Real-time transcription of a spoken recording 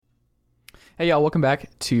Hey, y'all, welcome back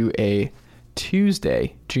to a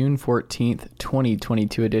Tuesday, June 14th,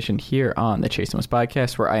 2022 edition here on the Chase Thomas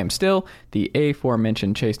Podcast, where I am still the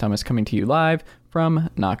aforementioned Chase Thomas coming to you live from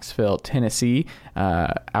Knoxville, Tennessee.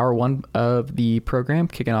 Hour one of the program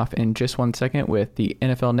kicking off in just 1 second with the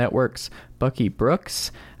NFL Network's Bucky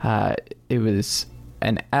Brooks. It was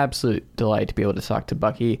an absolute delight to be able to talk to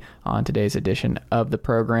Bucky on today's edition of the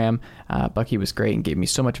program. Bucky was great and gave me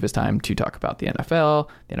so much of his time to talk about the NFL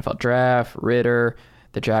draft, Ritter,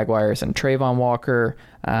 the Jaguars and Trayvon Walker,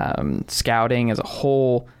 scouting as a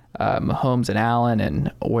whole, Mahomes and Allen,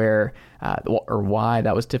 and why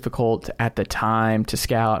that was difficult at the time to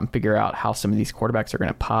scout and figure out how some of these quarterbacks are going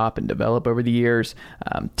to pop and develop over the years.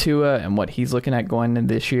 Tua and what he's looking at going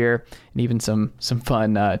into this year, and even some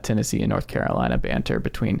fun Tennessee and North Carolina banter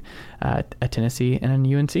between a Tennessee and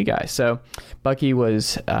a UNC guy. So Bucky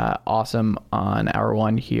was awesome on hour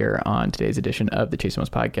one here on today's edition of the Chase Thomas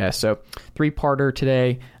Podcast. So three-parter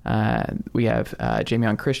today. We have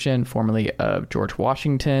Jamion Christian, formerly of George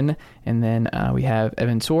Washington, and then we have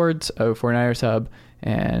Evan Swords of 49ers Hub,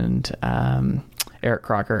 and Eric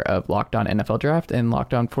Crocker of Locked On NFL Draft and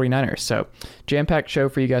Locked On 49ers. So jam-packed show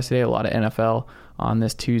for you guys today. A lot of NFL on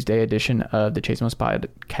this Tuesday edition of the Chase Thomas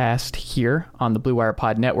Podcast here on the Blue Wire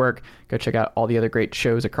Pod Network. Go check out all the other great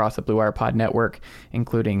shows across the Blue Wire Pod Network,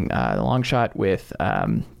 including The Long Shot with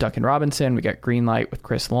Duncan Robinson. We got Green Light with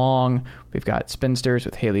Chris Long. We've got Spinsters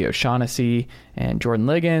with Haley O'Shaughnessy and Jordan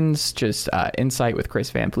Liggins. Just Insight with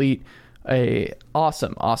Chris Van Fleet. A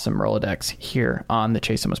awesome Rolodex here on the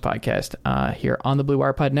Chase Thomas Podcast, here on the Blue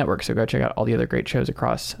Wire Pod Network. So go check out all the other great shows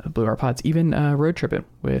across Blue Wire Pods, even Road Tripping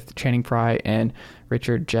with Channing Frye and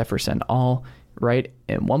Richard Jefferson, all right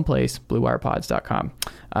in one place, bluewirepods.com.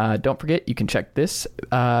 Don't forget, you can check this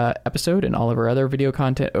episode and all of our other video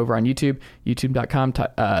content over on YouTube, youtube.com /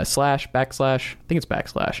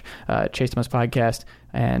 Chase Thomas Podcast,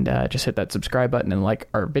 and just hit that subscribe button and like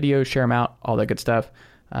our videos, share them out, all that good stuff.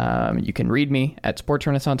 You can read me at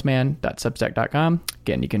sportsrenaissanceman.substack.com.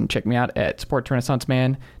 Again, you can check me out at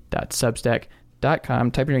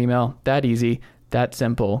sportsrenaissanceman.substack.com. Type in your email. That easy, that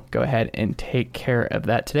simple. Go ahead and take care of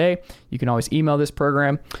that today. You can always email this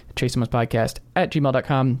program,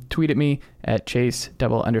 chasethomaspodcast@gmail.com. Tweet at me at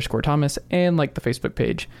chase_Thomas, and like the Facebook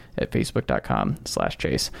page at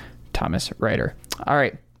facebook.com/Chase Thomas Writer. All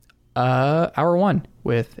right. Hour one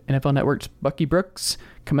with NFL Network's Bucky Brooks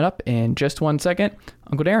coming up in just 1 second.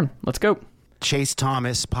 Uncle Darren, let's go. The Chase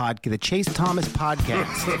Thomas Podcast.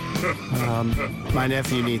 My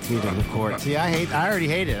nephew needs me to record. See, I already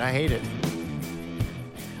hate it. I hate it.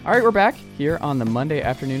 All right, we're back here on the Monday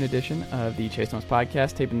afternoon edition of the Chase Thomas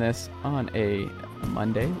Podcast, taping this on a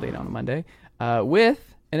Monday, late on a Monday,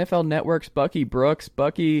 with NFL Network's Bucky Brooks.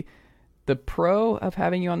 Bucky, the pro of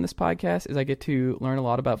having you on this podcast is I get to learn a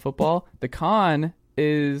lot about football. The con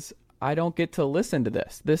is I don't get to listen to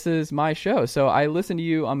this. This is my show. So I listen to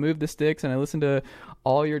you on Move the Sticks, and I listen to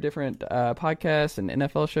all your different podcasts and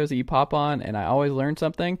NFL shows that you pop on, and I always learn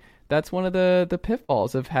something. That's one of the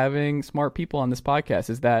pitfalls of having smart people on this podcast,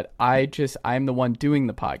 is that I'm the one doing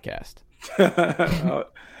the podcast. I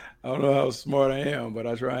don't know how smart I am, but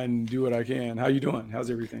I try and do what I can. How you doing? How's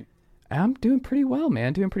everything? I'm doing pretty well,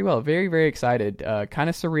 man. Doing pretty well. Very, very excited. Kind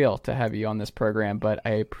of surreal to have you on this program, but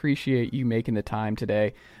I appreciate you making the time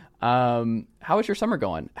today. How is your summer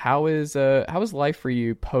going? How is life for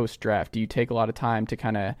you post-draft? Do you take a lot of time to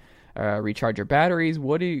kind of recharge your batteries?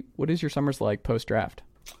 What is your summers like post-draft?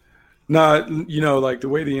 No, like the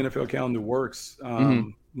way the NFL calendar works,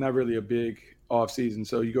 not really a big off season.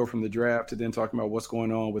 So you go from the draft to then talking about what's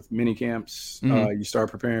going on with mini camps. You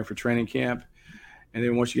start preparing for training camp. And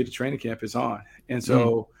then once you get to training camp, it's on. And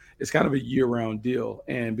so it's kind of a year-round deal.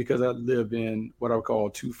 And because I live in what I would call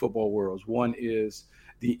two football worlds, one is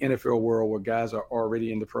the NFL world where guys are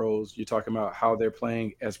already in the pros. You're talking about how they're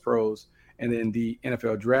playing as pros. And then the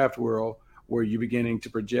NFL draft world where you're beginning to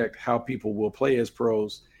project how people will play as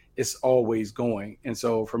pros. It's always going. And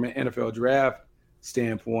so from an NFL draft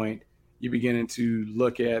standpoint, you're beginning to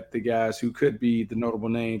look at the guys who could be the notable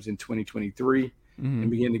names in 2023.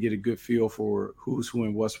 And begin to get a good feel for who's who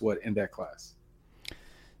and what's what in that class.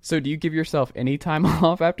 So do you give yourself any time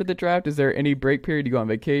off after the draft? Is there any break period? Do you go on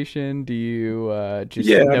vacation? Do you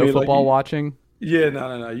football watching? Yeah,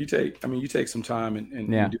 no. You take some time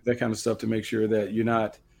and do that kind of stuff to make sure that you're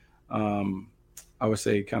not, I would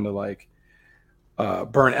say, kind of like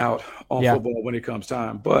burnt out on football when it comes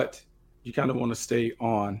time. But you kind of want to stay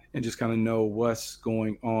on and just kind of know what's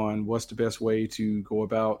going on, what's the best way to go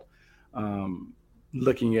about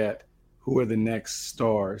looking at who are the next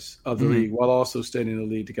stars of the league, while also studying the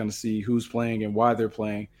league to kind of see who's playing and why they're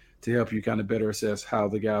playing, to help you kind of better assess how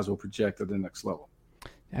the guys will project at the next level.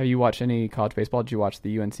 Have you watched any college baseball? Did you watch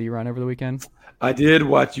the UNC run over the weekend? I did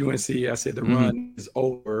watch UNC. I said the run is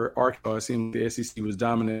over. Arkansas, it seemed the SEC was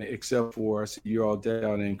dominant except for, I see you all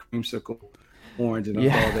down in creamsicle orange, and I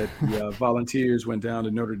saw that the Volunteers went down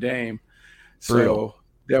to Notre Dame. So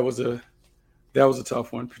that was a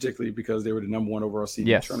tough one, particularly because they were the number 1 overall seed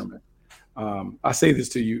in the tournament. I say this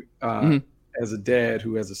to you as a dad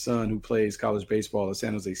who has a son who plays college baseball at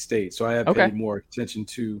San Jose State. So I have paid more attention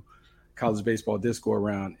to college baseball this go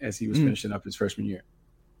around as he was finishing up his freshman year.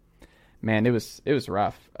 Man, it was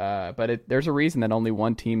rough. But there's a reason that only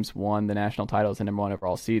one team's won the national titles and number 1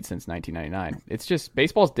 overall seed since 1999. It's just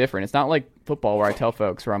baseball's different. It's not like football where I tell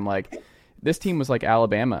folks where I'm like, this team was like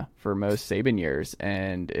Alabama for most Saban years,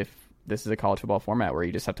 and if this is a college football format where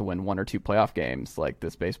you just have to win 1 or 2 playoff games, like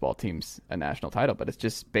this baseball team's a national title. But it's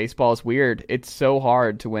just, baseball is weird. It's so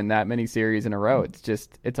hard to win that many series in a row.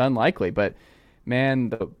 It's unlikely. But man,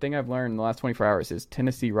 the thing I've learned in the last 24 hours is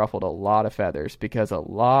Tennessee ruffled a lot of feathers because a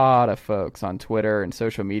lot of folks on Twitter and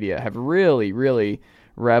social media have really, really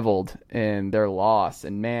reveled in their loss.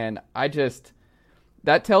 And man,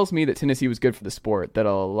 that tells me that Tennessee was good for the sport, that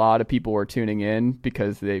a lot of people were tuning in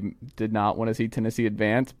because they did not want to see Tennessee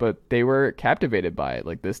advance, but they were captivated by it.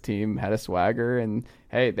 Like, this team had a swagger, and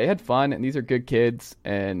hey, they had fun, and these are good kids,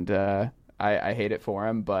 and I hate it for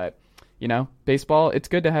them, but baseball, it's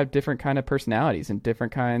good to have different kind of personalities and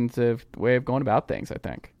different kinds of way of going about things, I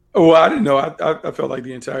think. Oh, well, I didn't know. I felt like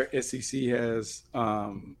the entire SEC has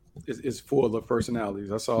is full of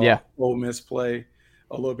personalities. I saw Ole Miss play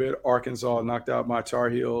a little bit. Arkansas knocked out my Tar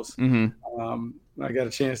Heels. I got a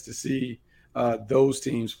chance to see those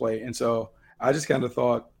teams play. And so I just kind of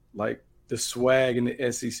thought, like, the swag in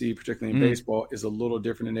the SEC, particularly in baseball, is a little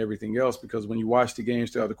different than everything else, because when you watch the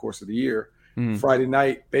games throughout the course of the year, Friday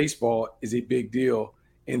night baseball is a big deal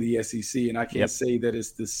in the SEC. And I can't say that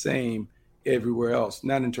it's the same everywhere else,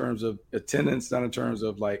 not in terms of attendance, not in terms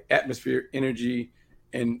of like atmosphere, energy,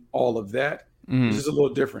 and all of that. It's just a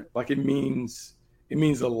little different. Like, it means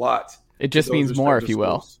a lot. It just means more, if you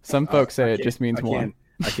will. Some folks say it just means more.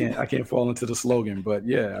 I can't fall into the slogan, but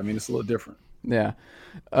yeah, I mean, it's a little different. Yeah.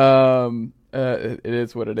 It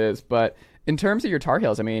is what it is. But in terms of your Tar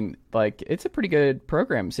Heels, I mean, like, it's a pretty good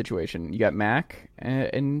program situation. You got Mac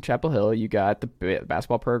in Chapel Hill. You got the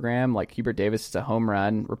basketball program. Like, Hubert Davis is a home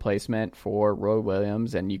run replacement for Roy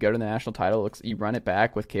Williams, and you go to the national title. You run it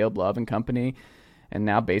back with Caleb Love and company. And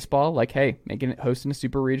now baseball, like, hey, hosting a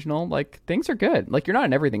super regional, like, things are good. Like, you're not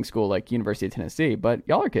an everything school like University of Tennessee, but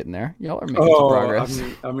y'all are getting there. Y'all are making some progress.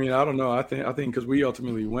 I mean, I don't know. I think because we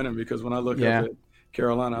ultimately win them, because when I look at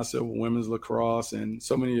Carolina, I said, well, women's lacrosse and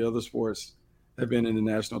so many other sports have been in the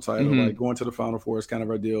national title. Like, going to the Final Four is kind of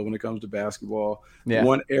our deal when it comes to basketball.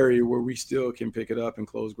 One area where we still can pick it up and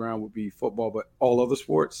close ground would be football, but all other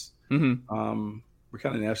sports, we're kind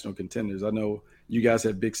of national contenders. I know you guys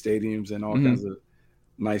have big stadiums and all kinds of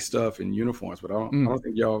nice stuff and uniforms, but I don't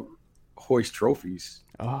think y'all hoist trophies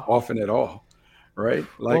often at all, right?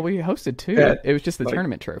 Like, well, we hosted two. It was just the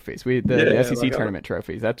tournament trophies. The SEC tournament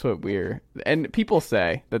trophies. That's what and people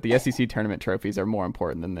say that the SEC tournament trophies are more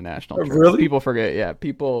important than the national trophies. Really? People forget. Yeah,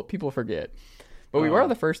 people forget. But we were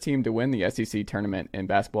the first team to win the SEC tournament in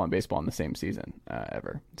basketball and baseball in the same season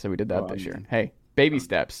ever. So we did that this year. Hey, baby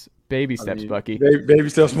steps. Baby steps, Bucky. Baby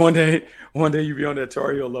steps. One day you be on that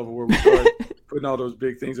Tar Heel level where we start putting all those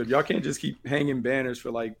big things up. Y'all can't just keep hanging banners for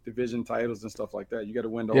like division titles and stuff like that. You got to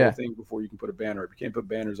win the whole thing before you can put a banner up. You can't put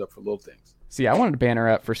banners up for little things. See, I wanted a banner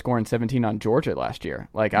up for scoring 17 on Georgia last year.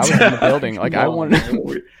 Like, I was in the building. Like, I wanted.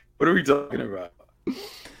 What are we talking about?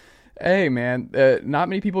 Hey, man, not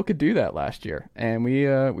many people could do that last year, and we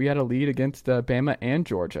had a lead against Bama and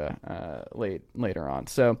Georgia later on.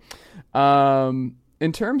 So,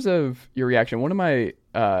 in terms of your reaction, one of my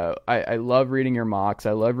I love reading your mocks.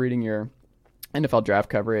 I love reading your NFL draft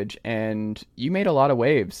coverage, and you made a lot of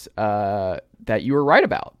waves that you were right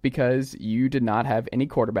about, because you did not have any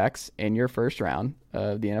quarterbacks in your first round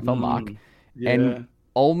of the NFL mock, and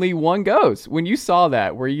only one goes. When you saw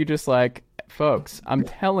that, were you just like, folks, I'm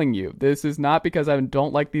telling you, this is not because I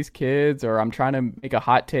don't like these kids or I'm trying to make a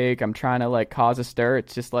hot take, I'm trying to like cause a stir.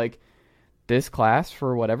 It's just like, this class,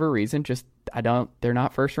 for whatever reason, they're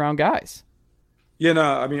not first round guys. Yeah, no,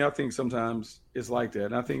 I mean, I think sometimes it's like that.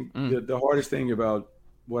 And I think the hardest thing about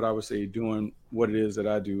what I would say doing what it is that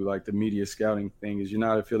I do, like the media scouting thing, is you're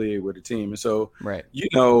not affiliated with a team. And so, you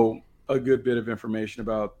know, a good bit of information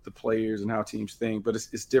about the players and how teams think, but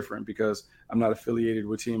it's different because I'm not affiliated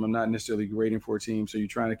with a team. I'm not necessarily grading for a team. So you're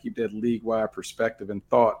trying to keep that league-wide perspective and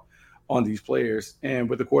thought on these players. And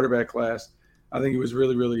with the quarterback class, I think it was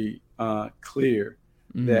really, really clear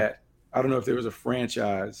that I don't know if there was a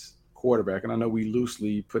franchise quarterback, and I know we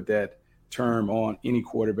loosely put that term on any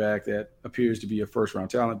quarterback that appears to be a first-round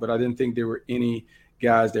talent, but I didn't think there were any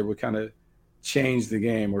guys that would kind of change the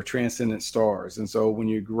game or transcendent stars. And so when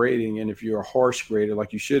you're grading, and if you're a harsh grader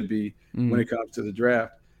like you should be when it comes to the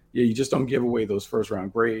draft, you just don't give away those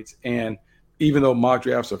first-round grades. And even though mock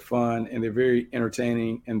drafts are fun and they're very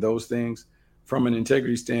entertaining and those things, from an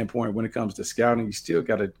integrity standpoint, when it comes to scouting, you still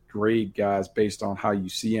got to grade guys based on how you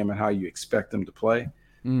see them and how you expect them to play.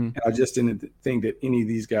 And I just didn't think that any of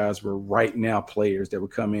these guys were right now players that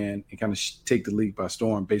would come in and kind of take the league by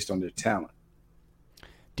storm based on their talent.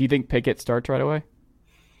 Do you think Pickett starts right away?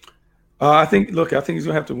 I think he's going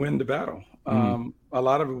to have to win the battle. A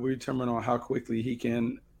lot of it will be determined on how quickly he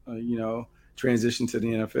can, transition to the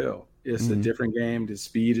NFL. It's a different game. The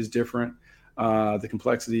speed is different. The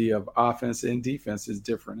complexity of offense and defense is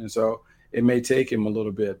different. And so it may take him a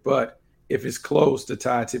little bit. But if it's close, the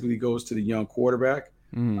tie typically goes to the young quarterback.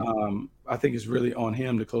 I think it's really on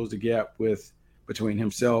him to close the gap between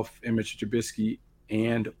himself and Mitchell Trubisky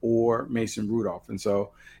and or Mason Rudolph. And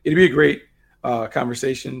so it'd be a great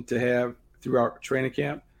conversation to have throughout training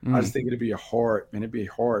camp. I just think it'd be hard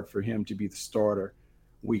for him to be the starter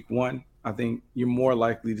week one. I think you're more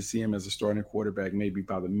likely to see him as a starting quarterback maybe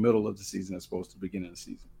by the middle of the season as opposed to the beginning of the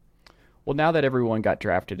season. Well, now that everyone got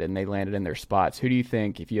drafted and they landed in their spots, who do you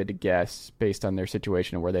think, if you had to guess based on their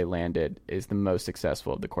situation and where they landed, is the most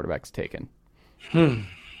successful of the quarterbacks taken?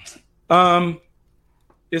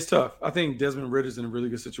 It's tough. I think Desmond Ridder's in a really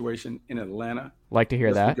good situation in Atlanta. Like to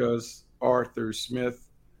hear that. Because Arthur Smith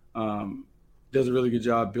does a really good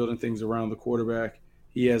job building things around the quarterback.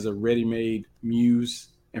 He has a ready-made muse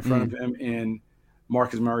in front of him and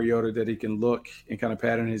Marcus Mariota that he can look and kind of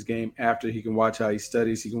pattern his game after. He can watch how he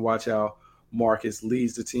studies. He can watch how Marcus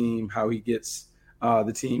leads the team, how he gets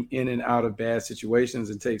the team in and out of bad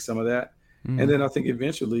situations and takes some of that. And then I think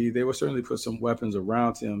eventually they will certainly put some weapons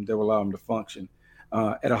around him that will allow him to function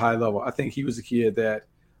at a high level. I think he was a kid that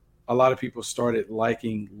a lot of people started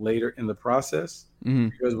liking later in the process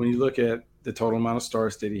because when you look at the total amount of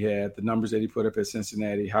starts that he had, the numbers that he put up at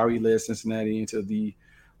Cincinnati, how he led Cincinnati into the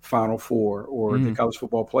Final Four or the college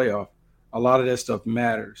football playoff, a lot of that stuff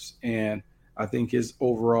matters. And I think his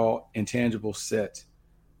overall intangible set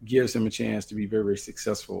gives him a chance to be very, very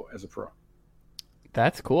successful as a pro.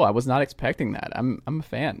 That's cool. I was not expecting that. I'm a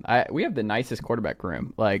fan. We have the nicest quarterback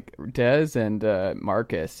room. Like Dez and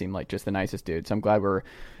Marcus seem like just the nicest dudes. So I'm glad we're,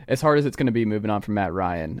 as hard as it's going to be moving on from Matt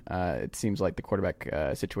Ryan, it seems like the quarterback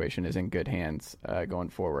situation is in good hands going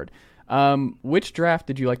forward. Which draft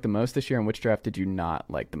did you like the most this year, and which draft did you not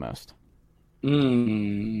like the most?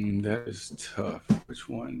 That is tough. Which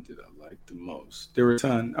one did I like the most? There were a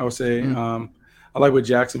ton. I would say I like what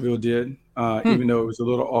Jacksonville did, even though it was a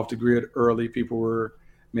little off the grid early. People were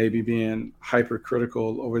maybe being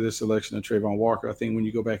hypercritical over the selection of Trayvon Walker. I think when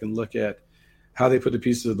you go back and look at how they put the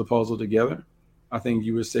pieces of the puzzle together, I think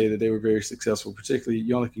you would say that they were very successful. Particularly,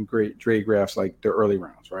 you only can grade drafts like the early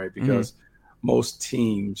rounds, right? Because most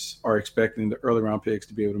teams are expecting the early round picks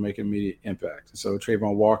to be able to make an immediate impact. So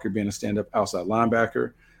Trayvon Walker being a stand-up outside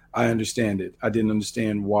linebacker, I understand it. I didn't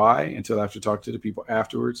understand why until after talking to the people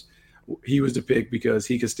afterwards. He was the pick because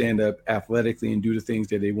he could stand up athletically and do the things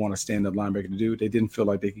that they want a stand-up linebacker to do. They didn't feel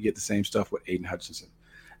like they could get the same stuff with Aiden Hutchinson.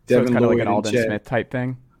 So it's kind of like an Aldon Smith type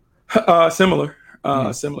thing? Similar.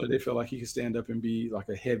 Similar. They feel like he could stand up and be like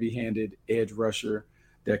a heavy-handed edge rusher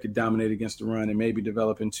that could dominate against the run and maybe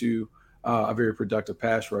develop into a very productive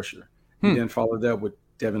pass rusher. He then followed that with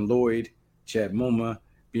Devin Lloyd, Chad Muma,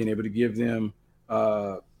 being able to give them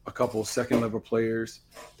a couple second-level players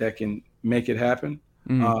that can make it happen.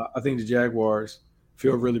 I think the Jaguars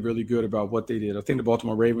feel really, really good about what they did. I think the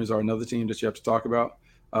Baltimore Ravens are another team that you have to talk about.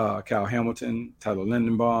 Kyle Hamilton, Tyler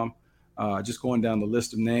Lindenbaum, just going down the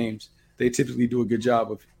list of names. They typically do a good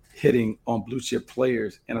job of hitting on blue-chip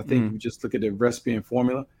players. And I think if you just look at their recipe and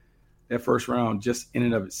formula, that first round just in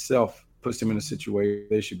and of itself puts them in a situation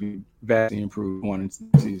they should be vastly improved going into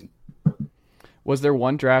the season. Was there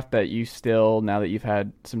one draft that you still, now that you've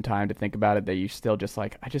had some time to think about it, that you still just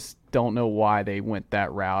like, I just don't know why they went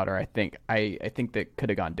that route, or I think that could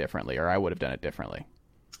have gone differently, or I would have done it differently?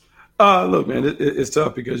 Look, man, it's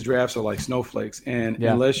tough because drafts are like snowflakes, and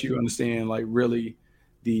unless you understand like really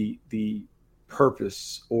the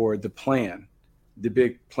purpose or the plan, the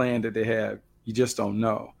big plan that they have, you just don't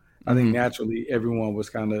know. I think naturally everyone was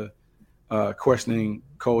kind of questioning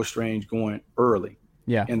Cole Strange going early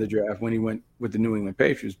in the draft when he went with the New England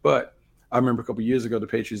Patriots. But I remember a couple of years ago, the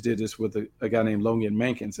Patriots did this with a guy named Logan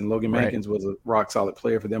Mankins, and Logan Mankins was a rock-solid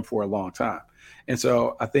player for them for a long time. And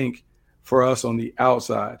so I think for us on the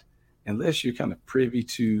outside, unless you're kind of privy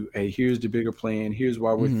to, hey, here's the bigger plan, here's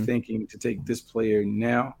why we're thinking to take this player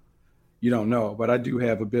now, you don't know. But I do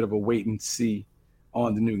have a bit of a wait and see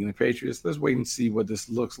on the New England Patriots. Let's wait and see what this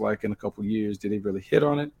looks like in a couple of years. Did they really hit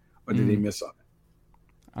on it, or did they miss on it?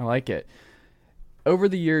 I like it. Over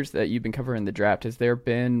the years that you've been covering the draft, has there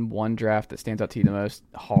been one draft that stands out to you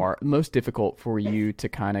the most difficult for you to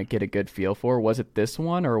kind of get a good feel for? Was it this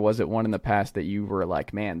one, or was it one in the past that you were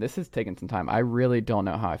like, man, this has taken some time. I really don't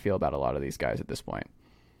know how I feel about a lot of these guys at this point.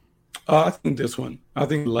 I think this one. I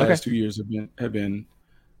think the last 2 years have been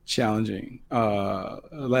challenging.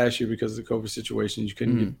 Last year, because of the COVID situation, you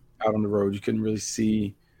couldn't get out on the road. You couldn't really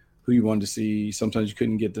see who you wanted to see. Sometimes you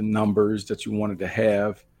couldn't get the numbers that you wanted to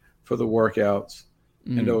have for the workouts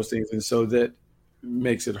and those things. And so that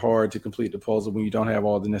makes it hard to complete the puzzle when you don't have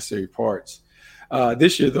all the necessary parts.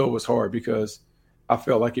 This year, though, was hard because I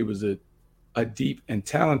felt like it was a deep and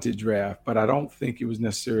talented draft, but I don't think it was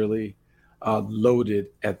necessarily loaded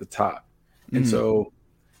at the top. And so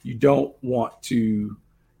you don't want to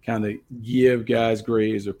kind of give guys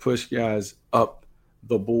grades or push guys up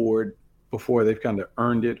the board before they've kind of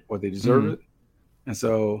earned it or they deserve it. And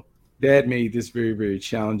so that made this very, very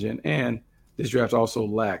challenging. And this draft also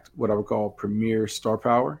lacked what I would call premier star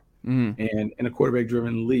power. And in a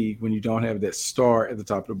quarterback-driven league, when you don't have that star at the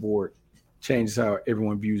top of the board, changes how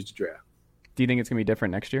everyone views the draft. Do you think it's going to be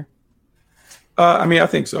different next year? I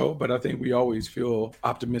think so, but I think we always feel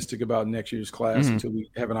optimistic about next year's class until we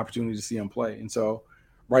have an opportunity to see them play. And so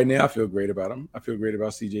right now I feel great about them. I feel great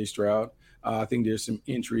about C.J. Stroud. I think there's some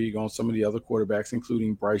intrigue on some of the other quarterbacks,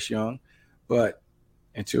 including Bryce Young. But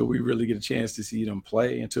until we really get a chance to see them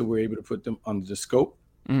play, until we're able to put them under the scope,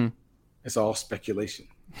 it's all speculation,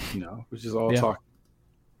 which is all talk.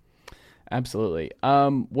 Absolutely.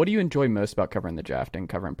 What do you enjoy most about covering the draft and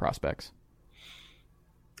covering prospects?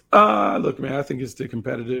 Look, man, I think it's the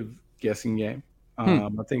competitive guessing game. I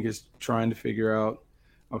think it's trying to figure out,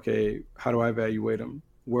 okay, how do I evaluate them?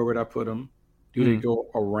 Where would I put them? Do they go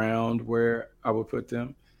around where I would put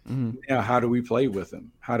them? Now, how do we play with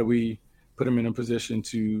them? How do we put them in a position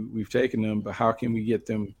we've taken them, but how can we get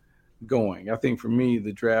them going? I think for me,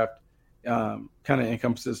 the draft kind of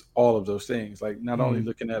encompasses all of those things. Like not only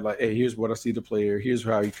looking at like, hey, here's what I see the player. Here's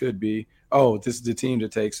how he could be. Oh, this is the team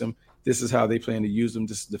that takes him. This is how they plan to use him.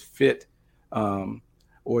 This is the fit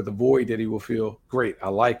or the void that he will feel. Great, I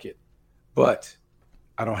like it. But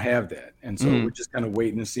I don't have that. And so we're just kind of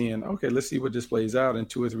waiting and seeing, okay, let's see what this plays out in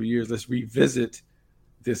 2 or 3 years. Let's revisit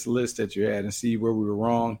this list that you had and see where we were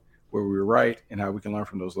wrong, where we were right, and how we can learn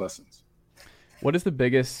from those lessons. What is the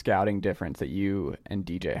biggest scouting difference that you and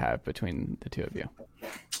DJ have between the two of you?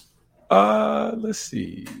 Let's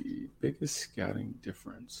see. Biggest scouting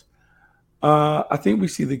difference. I think we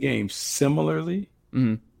see the game similarly,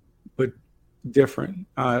 but different.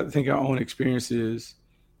 I think our own experiences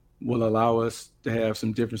will allow us to have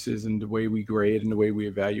some differences in the way we grade and the way we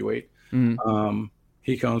evaluate.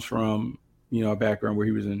 He comes from, a background where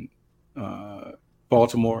he was in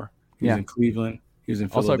Baltimore, he was in Cleveland, he was in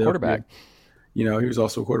Philadelphia. Also a quarterback. He was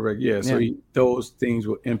also a quarterback. Yeah. So those things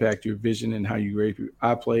will impact your vision and how you grade.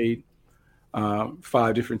 I played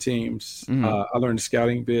 5 different teams. I learned the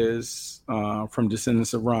scouting biz from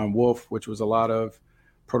descendants of Ron Wolf, which was a lot of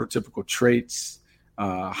prototypical traits,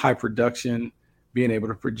 high production, being able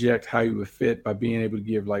to project how you would fit by being able to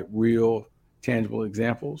give like real tangible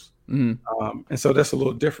examples. And so that's a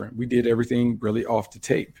little different. We did everything really off the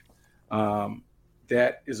tape.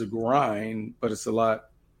 That is a grind, but it's a lot.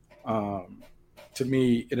 To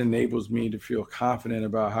me, it enables me to feel confident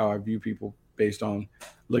about how I view people based on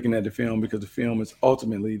looking at the film, because the film is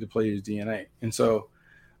ultimately the player's DNA. And so,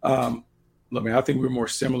 look, man, I think we're more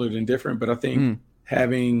similar than different, but I think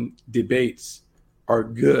having debates are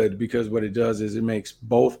good because what it does is it makes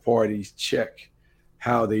both parties check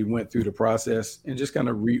how they went through the process and just kind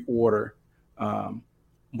of reorder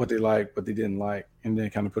what they liked, what they didn't like, and then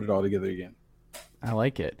kind of put it all together again. I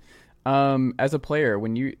like it. As a player,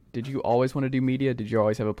 did you always want to do media? Did you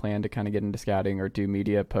always have a plan to kind of get into scouting or do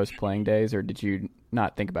media post playing days, or did you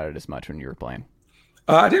not think about it as much when you were playing?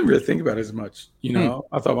 I didn't really think about it as much.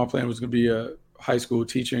 I thought my plan was going to be a high school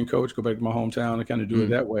teacher and coach, go back to my hometown and kind of do it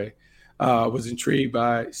that way. I was intrigued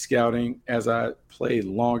by scouting as I played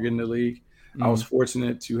longer in the league. I was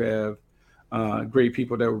fortunate to have great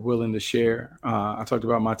people that were willing to share. I talked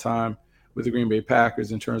about my time with the Green Bay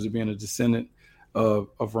Packers in terms of being a descendant of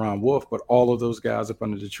Ron Wolf, but all of those guys up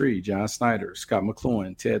under the tree, John Snyder, Scott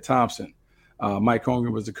McLuhan, Ted Thompson, Mike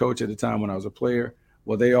Holmgren was the coach at the time when I was a player.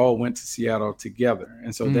 Well, they all went to Seattle together.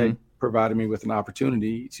 And so that provided me with an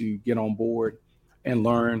opportunity to get on board and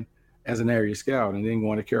learn as an area scout, and then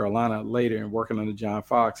going to Carolina later and working under John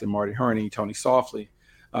Fox and Marty Herney, Tony Softly,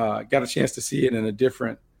 got a chance to see it in a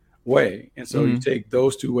different way. And so you take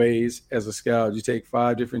those two ways as a scout. You take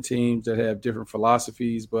 5 different teams that have different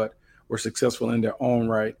philosophies but were successful in their own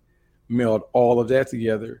right, meld all of that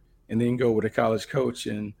together, and then go with a college coach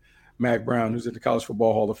and Mac Brown, who's at the College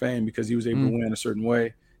Football Hall of Fame because he was able to win a certain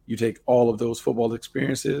way. You take all of those football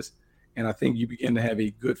experiences, and I think you begin to have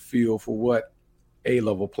a good feel for what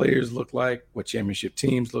A-level players look like, what championship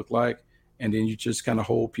teams look like, and then you just kind of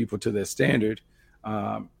hold people to that standard,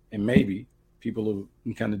 and maybe people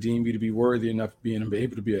who kind of deem you to be worthy enough of being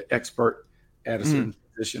able to be an expert at a certain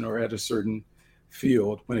position or at a certain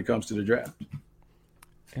field when it comes to the draft.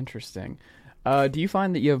 Interesting. Do you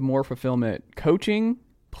find that you have more fulfillment coaching,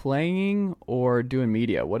 playing, or doing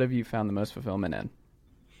media? What have you found the most fulfillment in?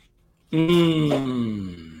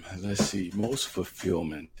 Let's see. Most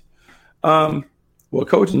fulfillment. Well,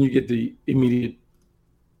 coaching, you get the immediate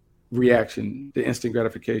reaction, the instant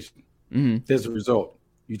gratification. There's a result.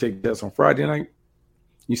 You take the test on Friday night,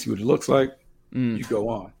 you see what it looks like, you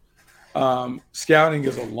go on. Scouting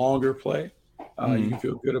is a longer play. You can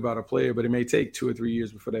feel good about a player, but it may take 2 or 3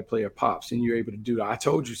 years before that player pops and you're able to do that. I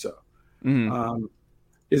told you so.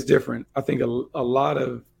 It's different. I think a lot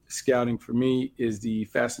of scouting for me is the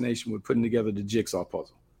fascination with putting together the jigsaw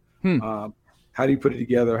puzzle. How do you put it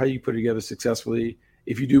together? How do you put it together successfully?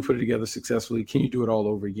 If you do put it together successfully, can you do it all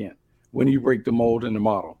over again? When do you break the mold and the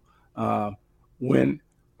model? When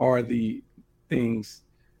are the things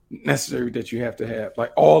necessary that you have to have?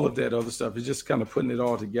 Like all of that other stuff is just kind of putting it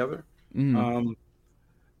all together. The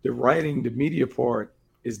writing, the media part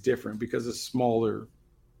is different because it's smaller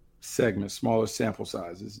segments, smaller sample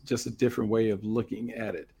sizes, just a different way of looking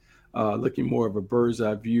at it, looking more of a bird's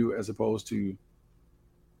eye view as opposed to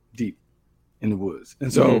deep in the woods.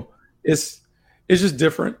 And so it's just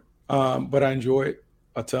different, but I enjoy it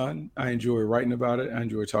a ton. I enjoy writing about it. I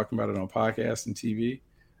enjoy talking about it on podcasts and TV.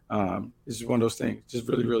 It's just one of those things, just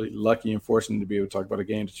really, really lucky and fortunate to be able to talk about a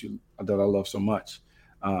game that I love so much,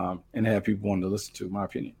 and have people wanting to listen to, in my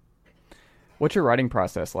opinion. What's your writing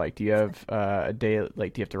process like? Do you have a day,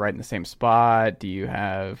 like, do you have to write in the same spot? Do you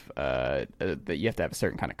have that you have to have a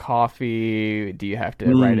certain kind of coffee? Do you have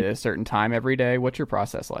to write at a certain time every day? What's your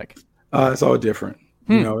process like? It's all different.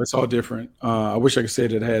 It's all different. I wish I could say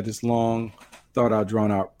that I had this long, thought-out,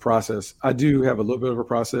 drawn-out process. I do have a little bit of a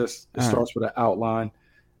process. It starts with an outline,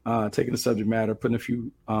 taking the subject matter, putting a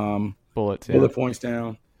few bullet points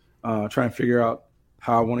down, trying to figure out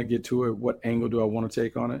how I want to get to it, what angle do I want to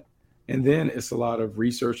take on it. And then it's a lot of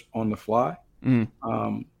research on the fly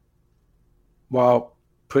while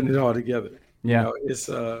putting it all together. It's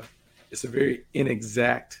a very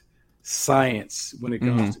inexact science when it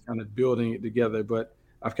comes to kind of building it together. But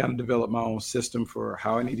I've kind of developed my own system for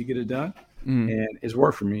how I need to get it done, and it's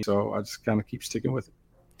worked for me. So I just kind of keep sticking with it.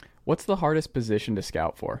 What's the hardest position to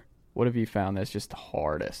scout for? What have you found that's just the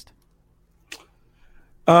hardest?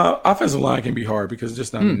 Offensive line can be hard because it's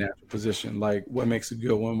just not a natural position. Like, what makes a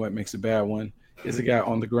good one? What makes a bad one? Is a guy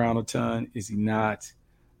on the ground a ton? Is he not?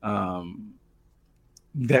 That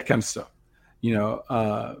kind of stuff.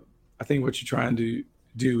 I think what you're trying to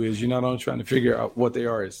do is you're not only trying to figure out what they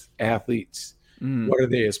are as athletes, what are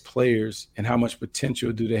they as players, and how much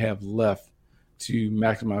potential do they have left to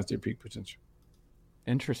maximize their peak potential.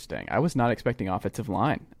 Interesting. I was not expecting offensive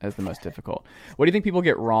line as the most difficult. What do you think people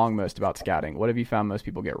get wrong most about scouting? What have you found most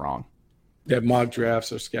people get wrong? That mock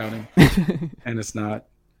drafts are scouting, and it's not.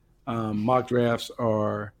 Mock drafts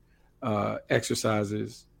are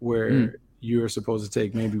exercises where you're supposed to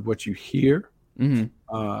take maybe what you hear,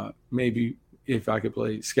 maybe if I could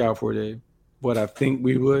play scout for a day, what I think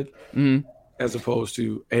we would, as opposed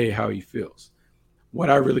to, how he feels. What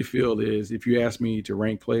I really feel is if you ask me to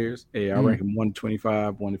rank players, I rank them 1 to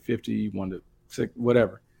 25, 1 to 50, 1 to 6,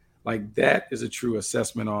 whatever. Like, that is a true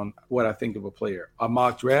assessment on what I think of a player. A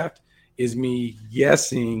mock draft is me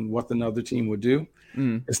guessing what another team would do.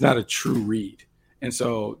 It's not a true read. And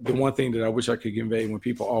so the one thing that I wish I could convey when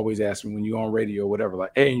people always ask me when you're on radio or whatever,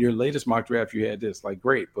 like, hey, in your latest mock draft, you had this, like,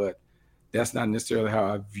 great, but that's not necessarily how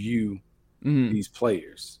I view these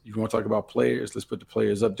players. You want to talk about players? Let's put the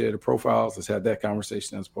players up there, the profiles. Let's have that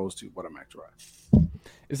conversation as opposed to what I'm actually.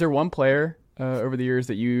 Is there one player over the years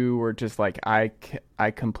that you were just like, I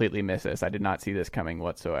completely miss this. I did not see this coming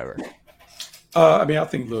whatsoever? I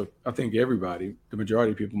think everybody, the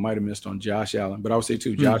majority of people might have missed on Josh Allen, but I would say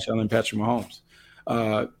too, Josh Allen, Patrick Mahomes.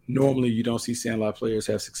 Normally you don't see Sandlot players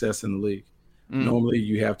have success in the league. Normally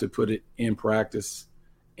you have to put it in practice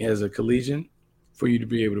as a collegian for you to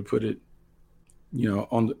be able to put it,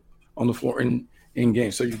 on the floor in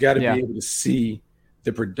game. So you got to be able to see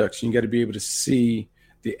the production. You got to be able to see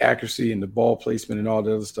the accuracy and the ball placement and all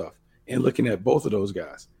the other stuff. And looking at both of those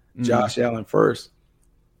guys, Josh Allen first,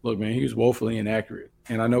 look, man, he was woefully inaccurate.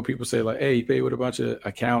 And I know people say, like, hey, he played with a bunch of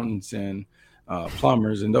accountants and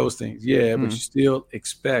plumbers and those things. Yeah, but you still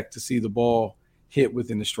expect to see the ball hit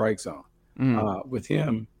within the strike zone. With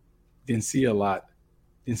him, didn't see a lot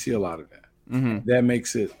of that. That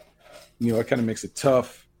makes it, it kind of makes it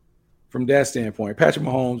tough from that standpoint. Patrick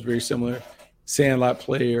Mahomes, very similar. Sandlot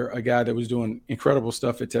player, a guy that was doing incredible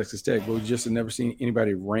stuff at Texas Tech, but we just had never seen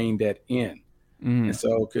anybody rein that in. And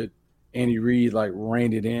so could Andy Reid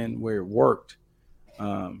reined it in where it worked?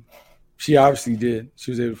 She obviously did.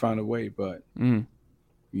 She was able to find a way, but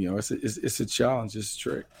it's a challenge. It's a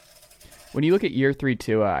trick. When you look at year 3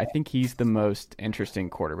 Tua, I think he's the most interesting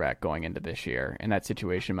quarterback going into this year, and that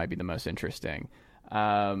situation might be the most interesting.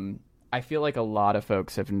 I feel like a lot of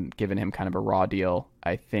folks have given him kind of a raw deal.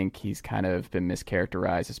 I think he's kind of been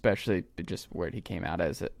mischaracterized, especially just where he came out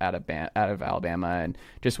of Alabama, and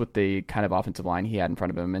just with the kind of offensive line he had in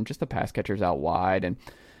front of him, and just the pass catchers out wide. And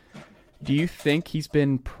do you think he's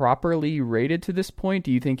been properly rated to this point?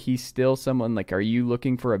 Do you think he's still someone are you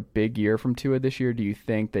looking for a big year from Tua this year? Do you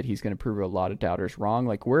think that he's going to prove a lot of doubters wrong?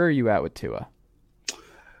 Where are you at with Tua?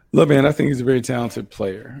 Look, man, I think he's a very talented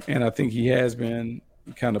player, and I think he has been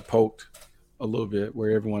kind of poked a little bit where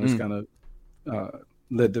everyone has kind of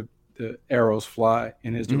let the arrows fly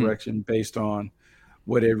in his direction based on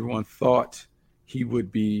what everyone thought he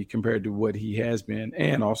would be compared to what he has been,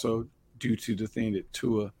 and also due to the thing that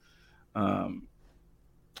Tua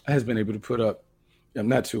has been able to put up,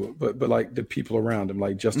 not Tua, but the people around him,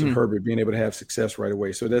 like Justin Herbert being able to have success right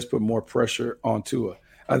away. So that's put more pressure on Tua.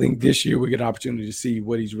 I think this year we get an opportunity to see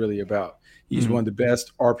what he's really about. He's one of the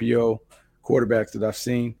best RPO quarterbacks that I've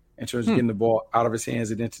seen in terms of getting the ball out of his hands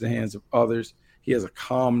and into the hands of others. He has a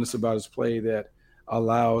calmness about his play that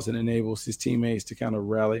allows and enables his teammates to kind of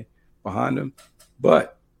rally behind him.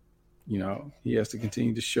 But, he has to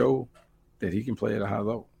continue to show that he can play at a high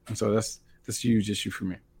level. And so that's a huge issue for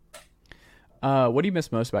me. What do you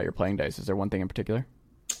miss most about your playing days? Is there one thing in particular?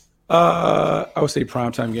 I would say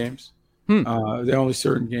primetime games. There are only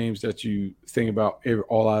certain games that you think about,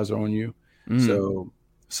 all eyes are on you. So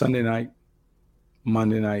Sunday night,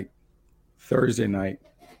 Monday night, Thursday night,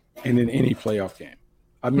 and then any playoff game.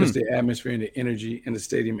 I miss the atmosphere and the energy in the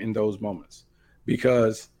stadium in those moments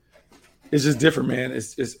because it's just different, man.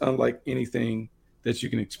 It's unlike anything that you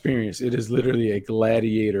can experience. It is literally a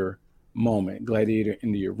gladiator moment, gladiator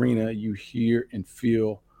in the arena. You hear and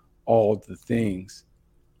feel all the things,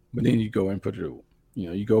 but then you go and put it,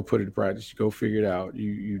 you go put it to practice, you go figure it out.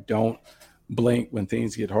 You don't blink when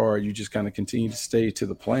things get hard. You just kind of continue to stay to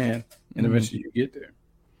the plan, and eventually you get there.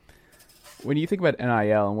 When you think about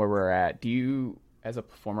NIL and where we're at, do you, as a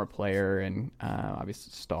former player and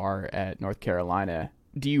obviously star at North Carolina,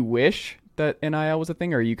 do you wish that NIL was a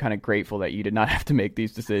thing, or are you kind of grateful that you did not have to make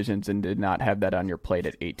these decisions and did not have that on your plate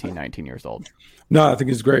at 18, 19 years old? No, I think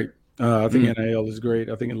it's great. I think NIL is great.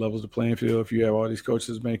 I think it levels the playing field. If you have all these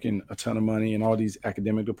coaches making a ton of money and all these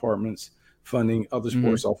academic departments funding other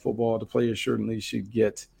sports off football, the players certainly should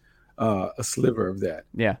get a sliver of that.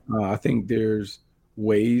 Yeah. I think there's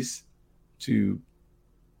ways to,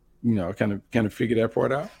 kind of figure that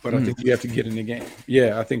part out, but I think you have to get in the game.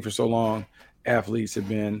 Yeah, I think for so long athletes have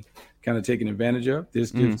been kind of taken advantage of. This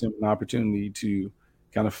gives them an opportunity to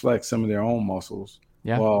kind of flex some of their own muscles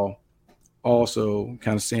while also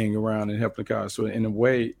kind of staying around and helping the cause. So in a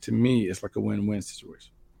way, to me, it's like a win-win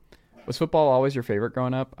situation. Was football always your favorite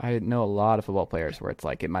growing up? I know a lot of football players where it's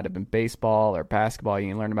it might have been baseball or basketball. You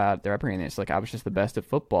can learn about their upbringing. It's I was just the best at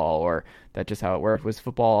football, or that's just how it worked. Was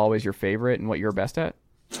football always your favorite and what you were best at?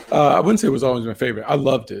 I wouldn't say it was always my favorite. I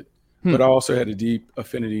loved it, but I also had a deep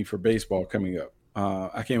affinity for baseball coming up.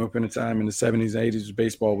 I came up in a time in the 70s and 80s,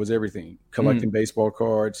 baseball was everything. Collecting baseball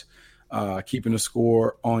cards, keeping a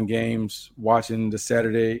score on games, watching the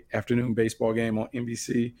Saturday afternoon baseball game on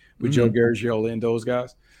NBC with Joe Garagiola and those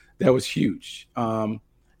guys. That was huge.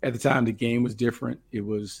 At the time, the game was different. It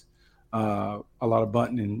was a lot of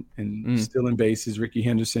bunting and stealing bases. Ricky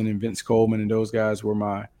Henderson and Vince Coleman and those guys were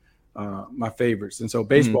my favorites. And so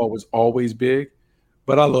baseball was always big,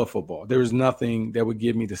 but I love football. There was nothing that would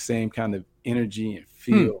give me the same kind of energy and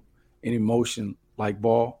feel and emotion like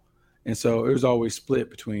ball. And so it was always split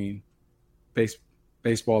between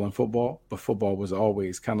baseball and football, but football was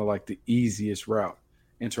always kind of like the easiest route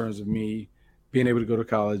in terms of me being able to go to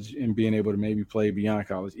college and being able to maybe play beyond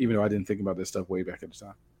college, even though I didn't think about this stuff way back at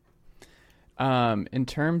the time. In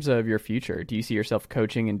terms of your future, do you see yourself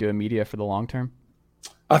coaching and doing media for the long term?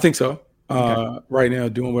 I think so. Okay. Right now,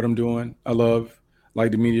 doing what I'm doing, I love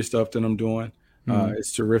the media stuff that I'm doing.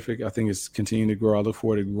 It's terrific. I think it's continuing to grow. I look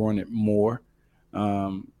forward to growing it more.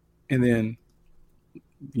 And then,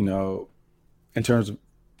 in terms of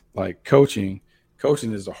like coaching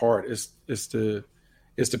is the heart. It's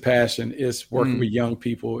the passion. It's working with young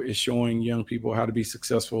people. It's showing young people how to be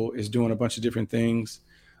successful. It's doing a bunch of different things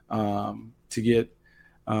to get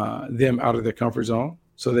them out of their comfort zone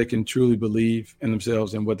so they can truly believe in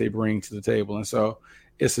themselves and what they bring to the table. And so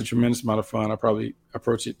it's a tremendous amount of fun. I probably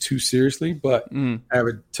approach it too seriously, but I have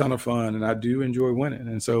a ton of fun, and I do enjoy winning.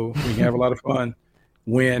 And so when you have a lot of fun,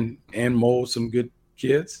 win, and mold some good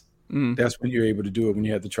kids, that's when you're able to do it, when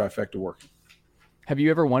you have the trifecta working. Have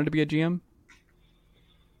you ever wanted to be a GM?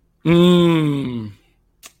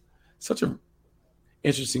 Such a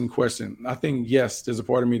interesting question. I think, yes, there's a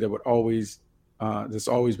part of me that would always that's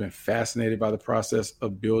always been fascinated by the process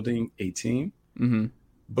of building a team.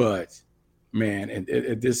 But man,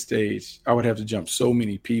 at this stage, I would have to jump so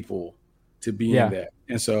many people to be in that.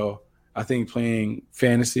 And so I think playing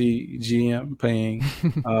fantasy GM, playing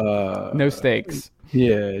no stakes.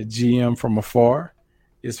 GM from afar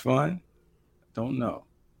is fun. Don't know.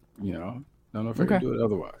 Don't know if I can do it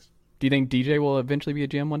otherwise. Do you think DJ will eventually be a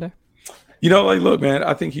GM one day? Look, man,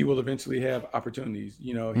 I think he will eventually have opportunities.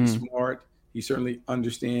 He's smart. He certainly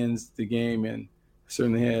understands the game and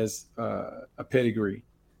certainly has a pedigree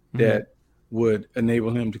that would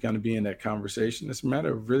enable him to kind of be in that conversation. It's a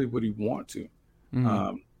matter of really what he wants to.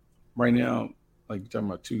 Right now, like you're talking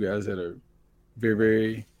about two guys that are very,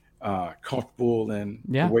 very comfortable in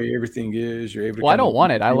the way everything is. You're able to. Well, I don't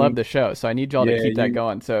want it. I love the show, so I need y'all to keep that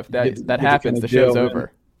going. So if that happens, the show's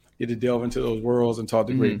over. You get to delve into those worlds and talk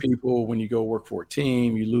to great people. When you go work for a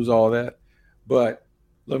team, you lose all that. But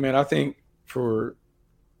look, man, I think for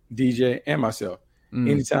DJ and myself,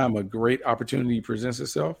 anytime a great opportunity presents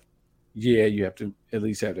itself, you have to at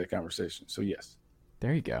least have that conversation. So yes.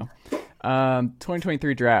 There you go.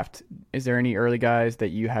 2023 draft. Is there any early guys that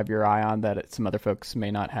you have your eye on that some other folks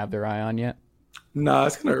may not have their eye on yet? No,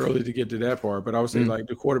 it's kind of early to get to that part, but I would say like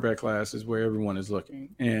the quarterback class is where everyone is looking.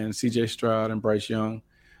 And CJ Stroud and Bryce Young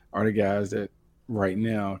are the guys that right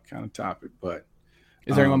now kind of top it. But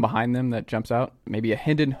is there anyone behind them that jumps out? Maybe a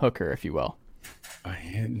Hendon Hooker, if you will. A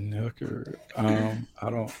Hendon Hooker. I don't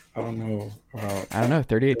know. I don't know.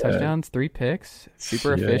 38 touchdowns, 3 picks,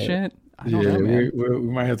 super efficient. I don't know, man. We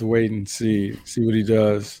might have to wait and see what he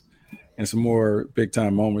does in some more big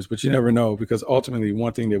time moments. But you never know, because ultimately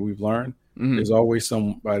one thing that we've learned there's always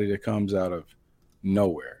somebody that comes out of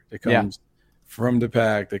nowhere. That comes from the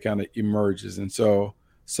pack that kind of emerges. And so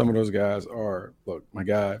some of those guys are, look, my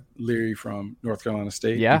guy Leary from North Carolina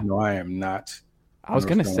State. Yeah. I am not. I was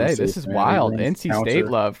going to say, this is wild. NC State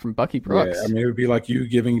love from Bucky Brooks. Yeah, I mean, it would be like you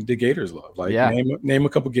giving the Gators love. Like, name a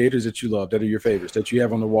couple Gators that you love that are your favorites that you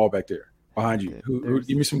have on the wall back there behind you.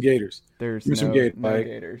 Give me some Gators. There's give me some Gators. No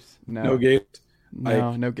Gators. No Gators.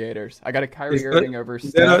 No Gators. I got a Kyrie Irving over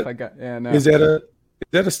Steph. Is that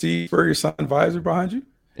a Steve Spurrier signed visor behind you?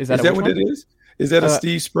 Is that what it is? Is that a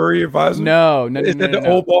Steve Spurrier visor? No. Is that the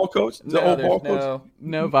old ball coach? The old ball coach?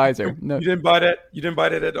 No visor. No. You didn't buy that? You didn't buy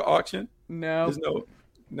that at the auction? No.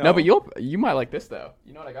 No, but you might like this though.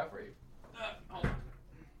 You know what I got for you?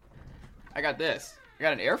 I got this. I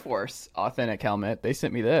got an Air Force authentic helmet. They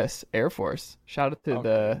sent me this Air Force. Shout out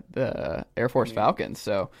to the Air Force Falcons.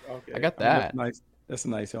 So I got that. That's a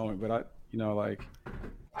nice helmet, but I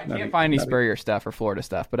can't find any Spurrier stuff or Florida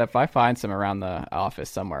stuff. But if I find some around the office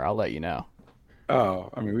somewhere, I'll let you know. Oh,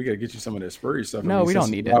 I mean, we got to get you some of that Spurrier stuff. No, we don't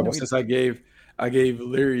need it. Since I gave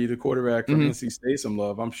Leary, the quarterback from NC State, some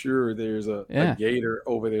love, I'm sure there's a Gator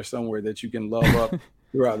over there somewhere that you can love up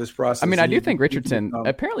throughout this process. I mean, I do think Richardson,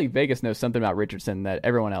 apparently Vegas knows something about Richardson that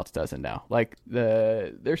everyone else doesn't know. Like,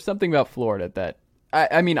 there's something about Florida that,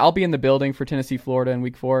 I mean, I'll be in the building for Tennessee, Florida in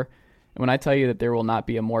week 4. And when I tell you that there will not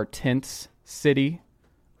be a more tense city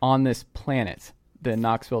on this planet than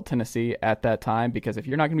Knoxville, Tennessee at that time, because if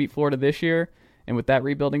you're not going to beat Florida this year, and with that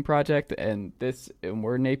rebuilding project and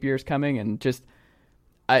where Napier's coming, and just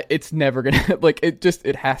it's never gonna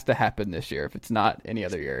it has to happen this year if it's not any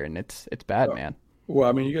other year, and it's bad, man. Well,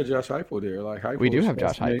 I mean, you got Josh Heupel there. Like Heupel, we do have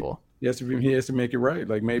Josh Heupel. He has to make it right.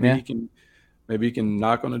 Like maybe he can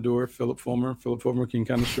knock on the door. Philip Fulmer can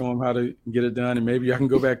kind of show him how to get it done, and maybe y'all can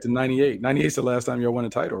go back to 98. 98's the last time y'all won a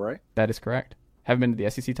title, right? That is correct. Haven't been to the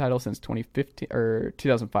SEC title since 2015 or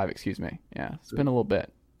 2005. Excuse me. Yeah, it's been a little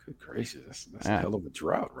bit. Good gracious, that's a hell of a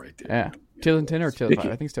drought right there. Yeah, 2010 or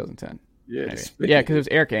 2005. I think it's 2010. Yeah, because it was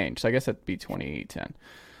Eric Ainge, so I guess that'd be 2010.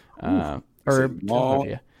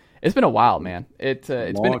 It's been a while, man. It's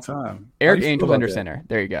been a long time. Eric Ainge was under center.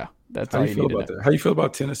 There you go. That's How all do you you feel need to about know. that? How do you feel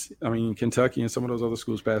about Tennessee? I mean, Kentucky and some of those other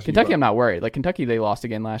schools passing you Kentucky, by? I'm not worried. Like Kentucky, they lost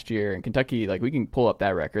again last year, and Kentucky, like we can pull up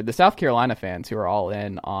that record. The South Carolina fans who are all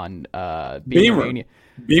in on Beamer. Mania.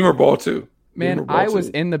 Beamer ball too. Man, Beamer ball I was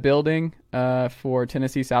too. in the building for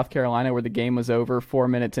Tennessee, South Carolina, where the game was over 4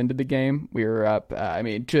 minutes into the game. We were up,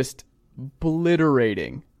 just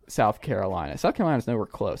obliterating South Carolina. South Carolina's nowhere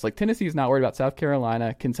close. Like, Tennessee's not worried about South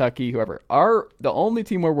Carolina, Kentucky, whoever. The only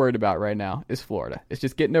team we're worried about right now is Florida. It's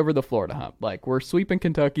just getting over the Florida hump. Like, we're sweeping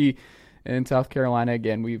Kentucky and South Carolina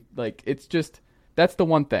again. That's the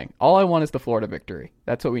one thing. All I want is the Florida victory.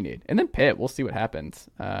 That's what we need. And then Pitt, we'll see what happens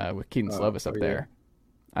with Keaton Slovis up there.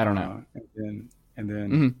 I don't know. And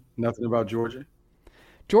then nothing about Georgia.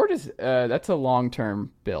 Georgia's that's a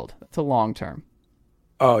long-term build. That's a long-term.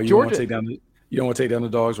 Oh, you Georgia, want to take down you don't want to take down the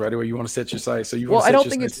dogs right away. You want to set your sights. So you want well, to set I don't your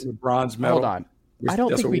think sights it's to the bronze medal. Hold on. I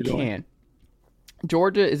don't think we can.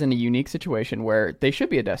 Georgia is in a unique situation where they should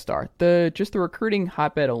be a Death Star. The recruiting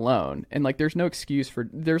hotbed alone, and like there's no excuse for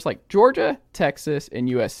there's like Georgia, Texas, and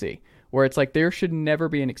USC, where it's like there should never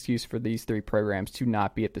be an excuse for these three programs to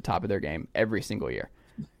not be at the top of their game every single year.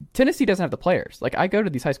 Tennessee doesn't have the players. Like I go to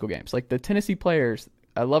these high school games. Like the Tennessee players,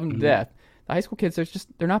 I love them to death. The high school kids,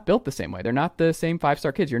 they're not built the same way. They're not the same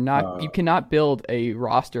 5-star kids. You cannot build a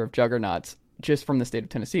roster of juggernauts just from the state of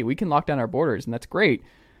Tennessee. We can lock down our borders, and that's great,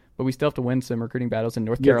 but we still have to win some recruiting battles in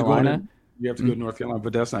North Carolina. You have to go to North Carolina,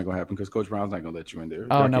 but that's not going to happen because Coach Brown's not going to let you in there.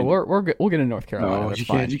 Oh no, we'll get in North Carolina. No,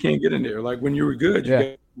 you can't get in there. Like when you were good,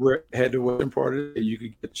 you had the western part of it. You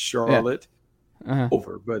could get Charlotte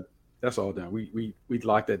over, but that's all done. We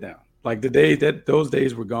locked that down. Like those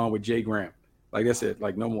days were gone with Jay Graham. Like that's it.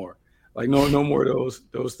 Like no more. Like no more of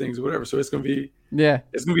those things or whatever. So it's gonna be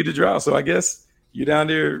it's gonna be the drought. So I guess you're down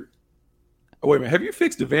there. Oh wait a minute, have you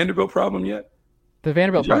fixed the Vanderbilt problem yet? The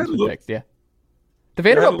Vanderbilt problem's been fixed, yeah. The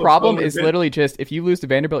Vanderbilt problem is literally just if you lose to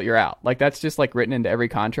Vanderbilt, you're out. Like that's just like written into every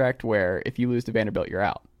contract where if you lose to Vanderbilt, you're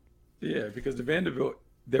out. Yeah, because the Vanderbilt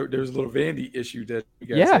there's a little Vandy issue that you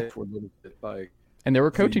guys had for a little bit, like. And there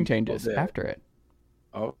were coaching changes after it.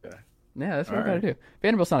 Okay. Yeah, that's what we got to do.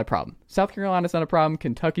 Vanderbilt's not a problem. South Carolina's not a problem.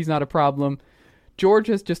 Kentucky's not a problem.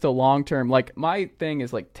 Georgia's just a long-term. Like, my thing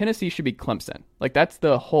is, like, Tennessee should be Clemson. Like, that's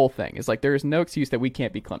the whole thing. Is like, there is no excuse that we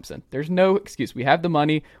can't be Clemson. There's no excuse. We have the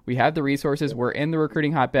money. We have the resources. We're in the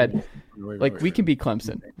recruiting hotbed. We can be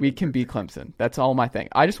Clemson. We can be Clemson. That's all my thing.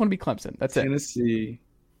 I just want to be Clemson. That's it.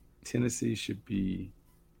 Tennessee should be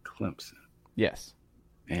Clemson. Yes.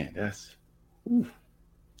 Man, that's...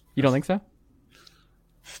 You don't think so?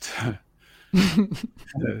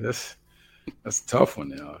 That's a tough one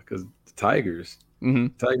now because the Tigers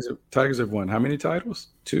have won how many titles?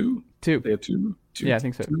 Two. They have two. Yeah, I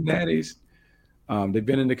think so. 2 natties. They've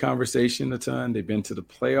been in the conversation a ton. They've been to the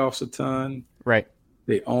playoffs a ton. Right.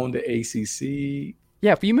 They own the ACC.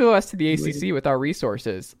 Yeah, if you move us to the ACC with our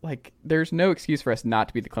resources, like there's no excuse for us not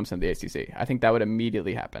to be the Clemson of the ACC. I think that would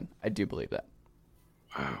immediately happen. I do believe that.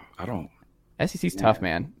 Wow, I don't. SEC's tough,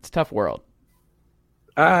 man. It's a tough world.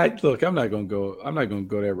 Look, I'm not gonna go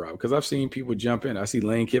that route because I've seen people jump in. I see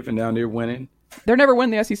Lane Kiffin down there winning. They're never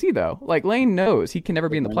win the SEC though. Like Lane knows he can never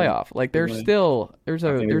be in the playoff. Like there's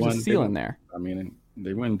a ceiling there. I mean,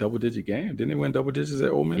 they win double-digit game. Didn't they win double digits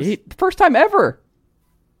at Ole Miss? First time ever.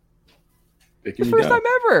 The first time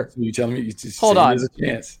ever. So you telling me? Hold on. There's a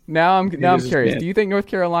chance. Now I'm curious. Do you think North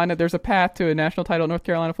Carolina? There's a path to a national title in North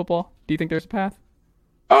Carolina football? Do you think there's a path?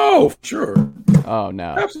 Oh, sure. Oh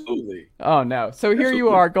no. Absolutely. Oh no. So here you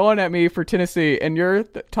are going at me for Tennessee, and you're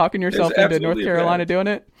talking yourself into North Carolina doing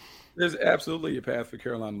it. There's absolutely a path for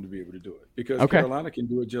Carolina to be able to do it because Carolina can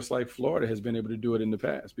do it just like Florida has been able to do it in the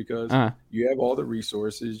past because you have all the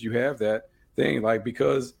resources, you have that thing like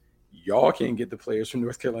because y'all can't get the players from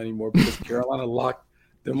North Carolina anymore because Carolina locked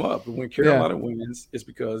them up. But when Carolina wins, it's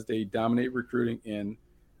because they dominate recruiting in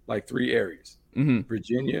like 3 areas.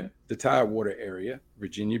 Virginia, the Tidewater area,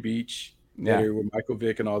 Virginia Beach, that area where Michael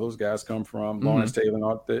Vick and all those guys come from, Lawrence Taylor and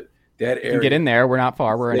all that area. You can get in there. We're not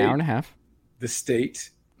far. We're an hour and a half. The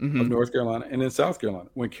state of North Carolina and then South Carolina.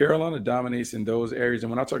 When Carolina dominates in those areas, and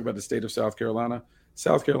when I talk about the state of South Carolina,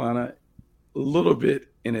 a little bit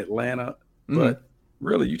in Atlanta, but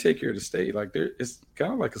really you take care of the state. Like it's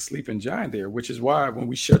kind of like a sleeping giant there, which is why when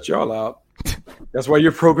we shut y'all out, that's why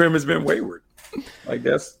your program has been wayward. Like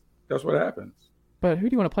that's what happens. But who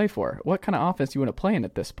do you want to play for? What kind of offense do you want to play in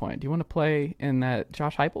at this point? Do you want to play in that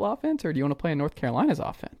Josh Heupel offense, or do you want to play in North Carolina's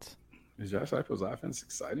offense? Is Josh Heupel's offense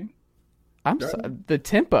exciting? The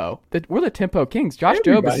tempo. We're the tempo kings. Josh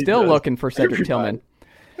Jobe is still looking for Cedric Tillman.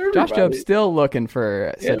 Josh Jobe's still looking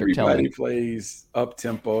for Cedric Tillman. Everybody plays up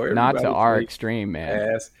tempo. Not to our extreme,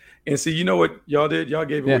 man. And see, you know what y'all did? Y'all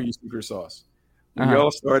gave away your secret sauce. when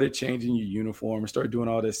y'all started changing your uniform and started doing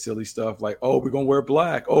all this silly stuff like, oh, we're going to wear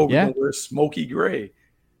black. Oh, we're going to wear smoky gray.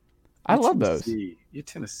 I love those. You're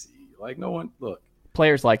Tennessee. Like, no one, look.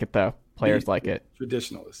 Players like it, though. Players like it.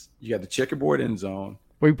 Traditionalists. You got the checkerboard end zone.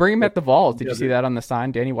 We bring him at the Vols. Did you see that on the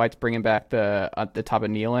sign? Danny White's bringing back at the top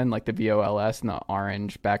of Nealon, like the VOLS and the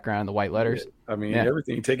orange background, the white letters. I mean,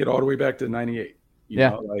 everything. Take it all the way back to 98. You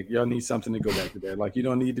know, like y'all need something to go back to that. Like you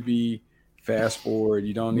don't need to be fast forward.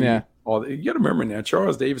 You don't need all. You got to remember now.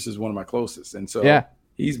 Charles Davis is one of my closest, and so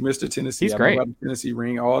he's Mr. Tennessee. He's great. About the Tennessee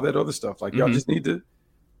ring, all that other stuff. Like y'all just need to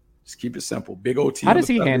just keep it simple. Big OT. How does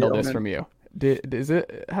he handle this from you?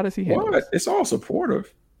 How does he handle this? It's all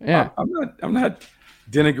supportive. Yeah, I'm not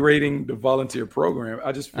denigrating the volunteer program.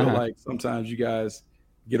 I just feel like sometimes you guys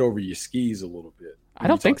get over your skis a little bit. I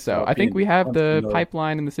don't think so. I think we have the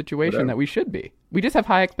pipeline and the situation that we should be. We just have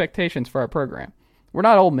high expectations for our program. We're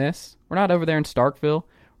not Ole Miss. We're not over there in Starkville.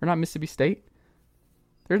 We're not Mississippi State.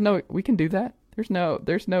 We can do that. There's no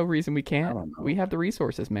reason we can't. We have the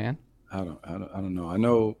resources, man. I don't know. I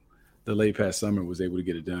know the late past summer was able to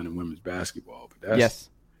get it done in women's basketball, but that's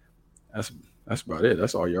about it.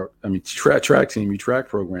 That's all track team, your track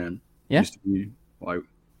program used to be like.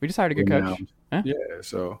 We just hired a good coach. Yeah,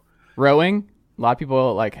 so rowing. A lot of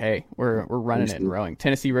people like, hey, we're running it in rowing.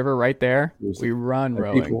 Tennessee River right there. We run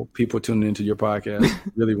rowing. People tuning into your podcast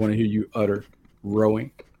really want to hear you utter rowing.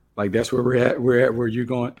 Like that's where we're at. We're at where you're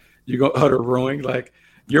going to utter rowing. Like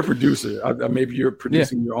you're a producer. Maybe you're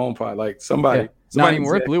producing your own pod. Like somebody not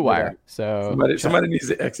anymore with Blue Wire. So somebody needs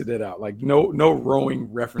to exit that out. Like no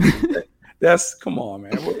rowing references. That's come on,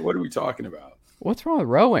 man. What are we talking about? What's wrong with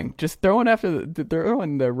rowing? Just throwing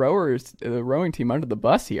the rowing team under the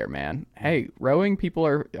bus here, man. Hey, rowing people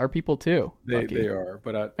are people too. They are,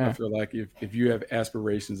 but I feel like if you have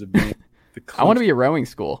aspirations of being I want to be a rowing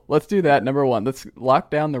school. Let's do that. Number one, let's lock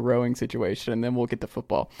down the rowing situation, and then we'll get to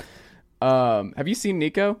football. Have you seen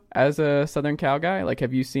Nico as a Southern Cal guy? Like,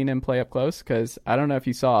 have you seen him play up close? Because I don't know if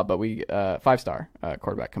you saw, but we 5-star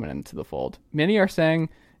quarterback coming into the fold. Many are saying,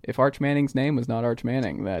 if Arch Manning's name was not Arch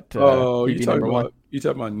Manning, that he'd be number one. You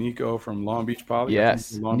talking about Nico from Long Beach Poly?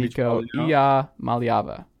 Yes, Nico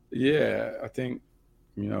Maliava. Yeah, I think,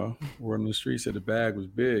 word on the street said the bag was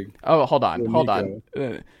big. Oh, hold on.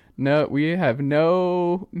 No, we have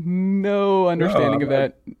no understanding of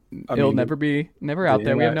that. It'll never out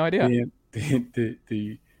there. We have no idea.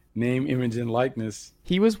 The name, image, and likeness.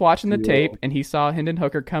 He was watching the tape, and he saw Hendon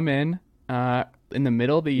Hooker come in the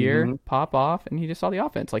middle of the year, pop off, and he just saw the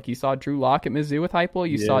offense. Like you saw Drew Lock at Mizzou with Heupel.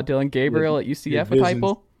 You saw Dylan Gabriel at UCF with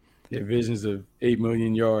Heupel. Yeah, visions of 8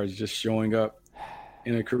 million yards just showing up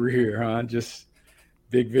in a career, huh? Just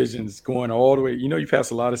big visions going all the way. You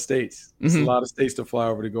pass a lot of states. It's a lot of states to fly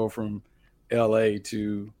over to go from L.A.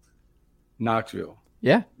 to Knoxville.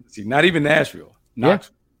 Yeah. See, not even Nashville.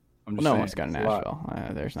 Knoxville. Yeah. No one's got to Nashville.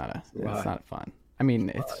 It's not fun. I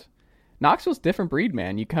mean, Knoxville's a different breed,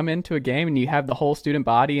 man. You come into a game and you have the whole student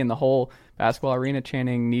body and the whole basketball arena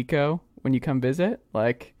chanting Nico when you come visit.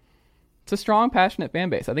 Like, it's a strong, passionate fan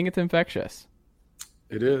base. I think it's infectious.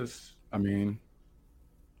 It is. I mean,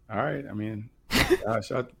 all right. I mean,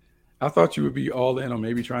 gosh, I thought you would be all in on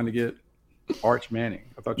maybe trying to get Arch Manning.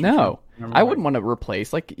 I wouldn't want to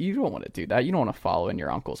replace. Like, you don't want to do that. You don't want to follow in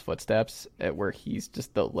your uncle's footsteps where he's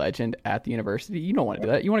just the legend at the university. You don't want to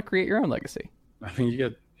do that. You want to create your own legacy. I mean, you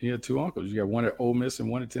got two uncles. You got one at Ole Miss and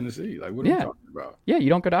one at Tennessee. Like, what are you talking about? Yeah, you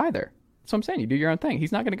don't go to either. That's what I'm saying. You do your own thing.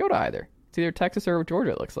 He's not going to go to either. It's either Texas or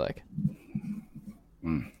Georgia, it looks like.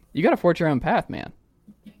 You got to forge your own path, man.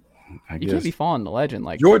 You can't be following the legend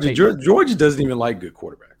like Georgia. Georgia doesn't even like good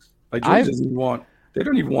quarterbacks. Like Georgia doesn't even want. They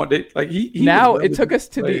don't even want. He now it took us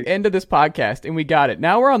to the end of this podcast and we got it.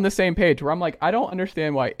 Now we're on the same page where I'm like, I don't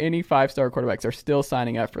understand why any 5-star quarterbacks are still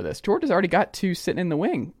signing up for this. Georgia's already got 2 sitting in the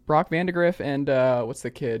wing: Brock Vandegrift and what's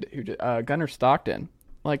the kid who Gunnar Stockton.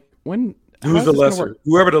 Like when who's the lesser?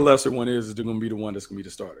 Whoever the lesser one is going to be the one that's going to be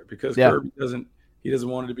the starter because Kirby doesn't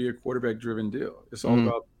want it to be a quarterback driven deal. It's all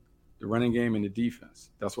about the running game and the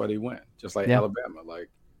defense. That's why they win, just like Alabama. Like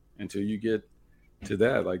until you get to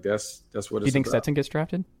that, like that's what it's about. Do you think Stetson gets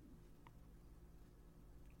drafted?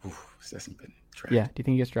 Stetson been drafted. Yeah. Do you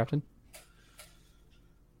think he gets drafted?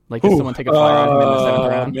 Like, does someone take a flyer on him in the 7th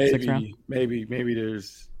round, 6th round? Maybe.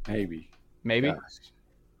 Maybe. Gosh,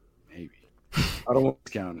 maybe. I don't want to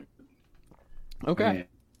discount it. Okay. Man,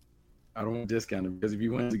 I don't want to discount it because if he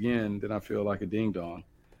wins again, then I feel like a ding dong.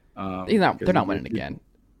 They're not winning again.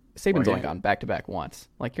 Saban's only gone back to back once.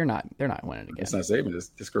 Like they're not winning again. It's not Saban.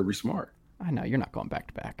 It's Kirby Smart. I know you're not going back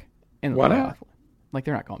to back. Why not? Like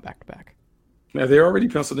they're not going back to back. Now they're already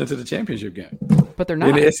penciled into the championship game. But they're not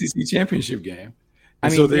in the SEC championship game. I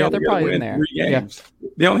mean, so they yeah, only they're got to probably in win there. 3 games. Yeah.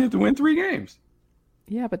 They only have to win 3 games.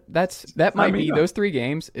 Yeah, but that might be those 3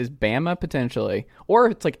 games is Bama potentially, or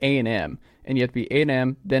it's like A&M, and you have to be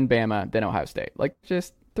A&M, then Bama, then Ohio State. Like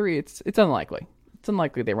just 3. It's unlikely. It's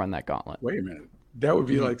unlikely they run that gauntlet. Wait a minute. That would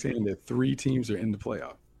be like saying that 3 teams are in the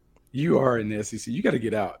playoff. You are in the SEC. You got to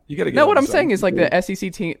get out. You got to get. No, what I'm saying is like the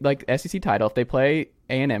SEC team, like SEC title. If they play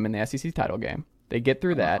A&M in the SEC title game, they get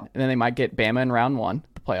through that, and then they might get Bama in round 1,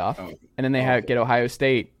 the playoff, and then they get Ohio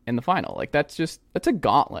State in the final. Like that's a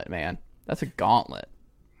gauntlet, man. That's a gauntlet.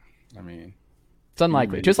 I mean, it's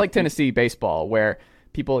unlikely. Just like Tennessee baseball, where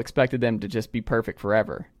people expected them to just be perfect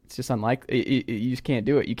forever. It's just unlikely. You just can't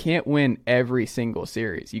do it. You can't win every single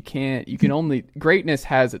series. You can't. You can only. Greatness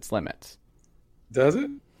has its limits. Does it?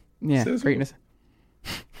 Yeah, greatness.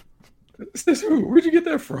 Says who? Where'd you get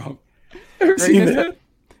that from? Ever seen that?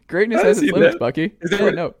 Greatness has its limits, Bucky.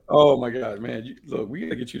 No. Oh my God, man! Look, we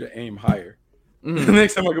gotta get you to aim higher. The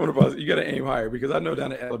next time I go to Boston, you gotta aim higher because I know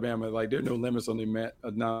down in Alabama, like there are no limits on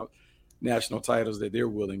the national titles that they're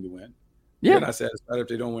willing to win. Yeah, they're not satisfied if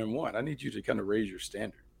they don't win one. I need you to kind of raise your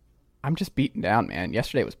standard. I'm just beaten down, man.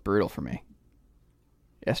 Yesterday was brutal for me.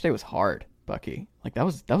 Yesterday was hard, Bucky. Like that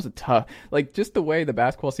was a tough. Like just the way the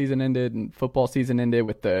basketball season ended and football season ended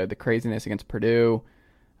with the craziness against Purdue,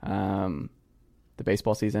 the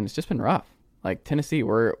baseball season. It's just been rough. Like Tennessee,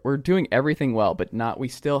 we're doing everything well, but we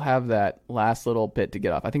still have that last little bit to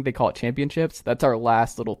get off. I think they call it championships. That's our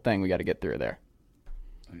last little thing we got to get through there.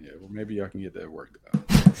 Yeah, well, maybe y'all can get that worked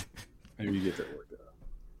out. Maybe you get that worked out.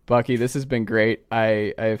 Bucky, this has been great.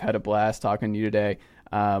 I've had a blast talking to you today.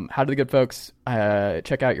 How do the good folks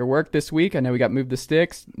check out your work this week? I know we got Move the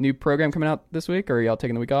Sticks, new program coming out this week, or are y'all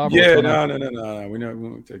taking the week off? Yeah, no. We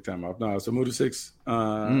won't take time off. No, so Move the Sticks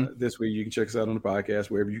this week. You can check us out on the podcast,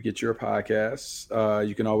 wherever you get your podcasts.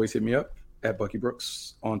 You can always hit me up at Bucky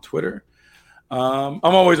Brooks on Twitter. I'm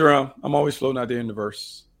always around. I'm always floating out there in the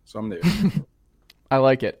verse, so I'm there. I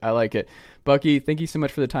like it. Bucky, thank you so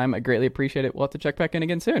much for the time. I greatly appreciate it. We'll have to check back in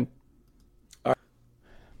again soon.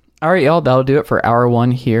 All right, y'all, that'll do it for hour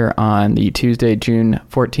 1 here on the Tuesday, June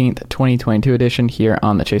 14th, 2022 edition here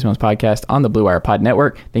on the Chase Mills Podcast on the Blue Wire Pod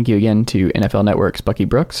Network. Thank you again to NFL Network's Bucky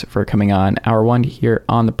Brooks for coming on hour 1 here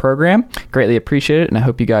on the program. Greatly appreciate it, and I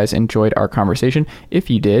hope you guys enjoyed our conversation.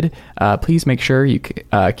 If you did, please make sure you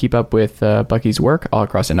keep up with Bucky's work all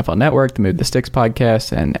across NFL Network, the Move the Sticks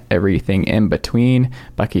podcast, and everything in between.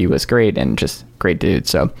 Bucky was great and just great dude.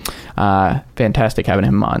 So fantastic having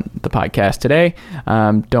him on the podcast today.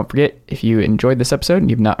 Don't forget, if you enjoyed this episode and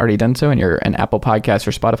you've not already done so and you're an Apple Podcast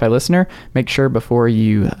or Spotify listener, make sure before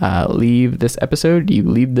you leave this episode, you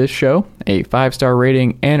leave this show a 5-star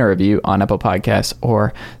rating and a review on Apple Podcasts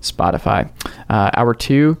or Spotify. Hour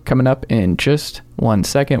 2 coming up in just 1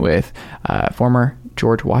 second with former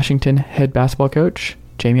George Washington head basketball coach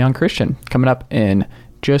Jamion Christian. Coming up in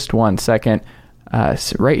just 1 second.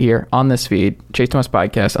 Right here on this feed, Chase Thomas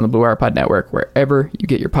Podcast on the Blue Wire Pod Network, wherever you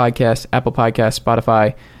get your podcasts, Apple Podcasts,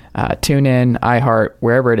 Spotify, TuneIn, iHeart,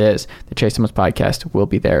 wherever it is, the Chase Thomas Podcast will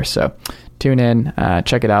be there. So tune in,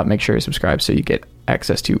 check it out, make sure you subscribe so you get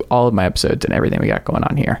access to all of my episodes and everything we got going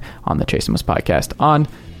on here on the Chase Thomas Podcast on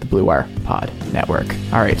the Blue Wire Pod Network.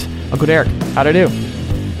 All right, Uncle Derek, how'd I do?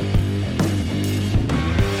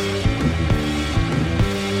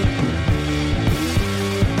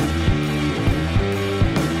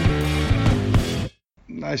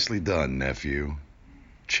 Nicely done, nephew.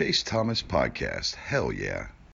 Chase Thomas Podcast. Hell yeah.